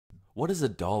What does a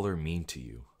dollar mean to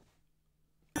you?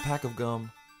 A pack of gum,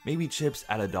 maybe chips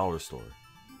at a dollar store,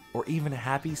 or even a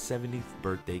happy 70th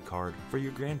birthday card for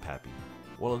your grandpappy.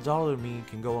 Well, a dollar to me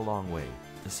can go a long way.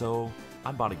 So,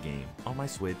 I bought a game on my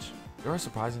Switch. There are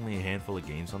surprisingly a handful of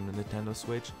games on the Nintendo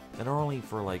Switch that are only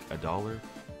for like a dollar,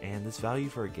 and this value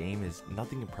for a game is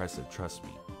nothing impressive, trust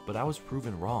me. But I was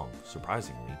proven wrong,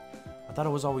 surprisingly. I thought I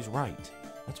was always right.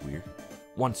 That's weird.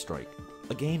 One Strike,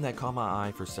 a game that caught my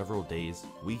eye for several days,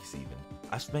 weeks even.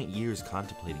 I've spent years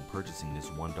contemplating purchasing this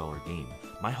 $1 game.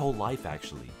 My whole life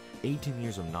actually. 18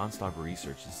 years of non-stop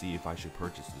research to see if I should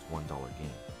purchase this $1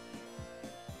 game.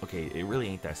 Okay, it really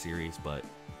ain't that serious, but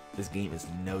this game is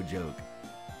no joke.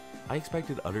 I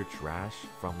expected utter trash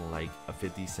from like a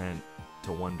 50-cent to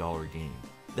 $1 game.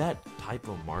 That type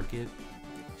of market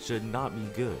should not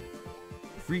be good.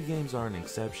 Free games are an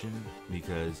exception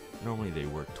because normally they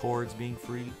work towards being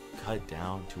free. Cut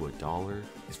down to $1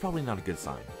 is probably not a good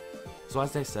sign. So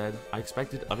as I said, I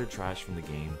expected utter trash from the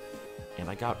game, and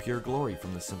I got pure glory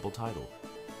from the simple title.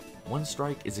 One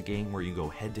Strike is a game where you go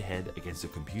head to head against a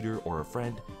computer or a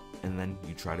friend, and then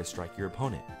you try to strike your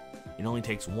opponent. It only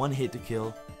takes one hit to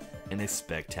kill, and it's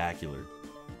spectacular.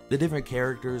 The different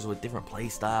characters with different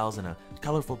playstyles and a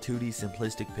colorful 2D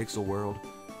simplistic pixel world.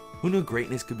 Who knew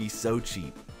greatness could be so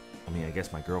cheap? I mean, I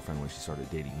guess my girlfriend when she started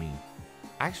dating me.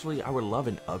 Actually, I would love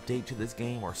an update to this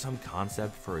game or some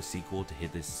concept for a sequel to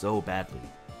hit this so badly.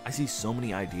 I see so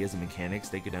many ideas and mechanics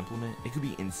they could implement, it could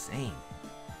be insane.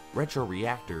 Retro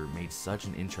Reactor made such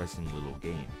an interesting little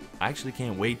game. I actually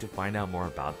can't wait to find out more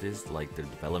about this, like the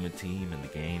development team and the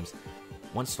games.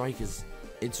 One Strike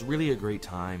it's really a great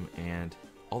time, and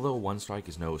although One Strike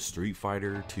is no Street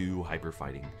Fighter 2 hyper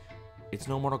fighting, it's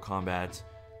no Mortal Kombat,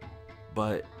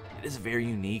 but it is very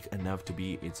unique enough to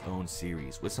be its own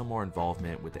series. With some more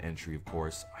involvement with the entry, of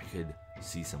course, I could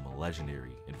see some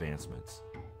legendary advancements.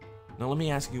 Now let me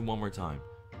ask you one more time.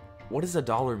 What does a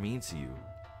dollar mean to you?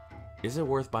 Is it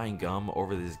worth buying gum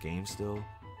over this game still?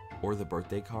 Or the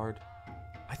birthday card?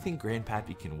 I think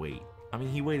Grandpappy can wait. I mean,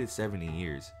 he waited 70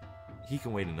 years. He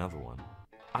can wait another one.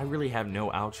 I really have no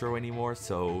outro anymore,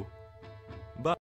 so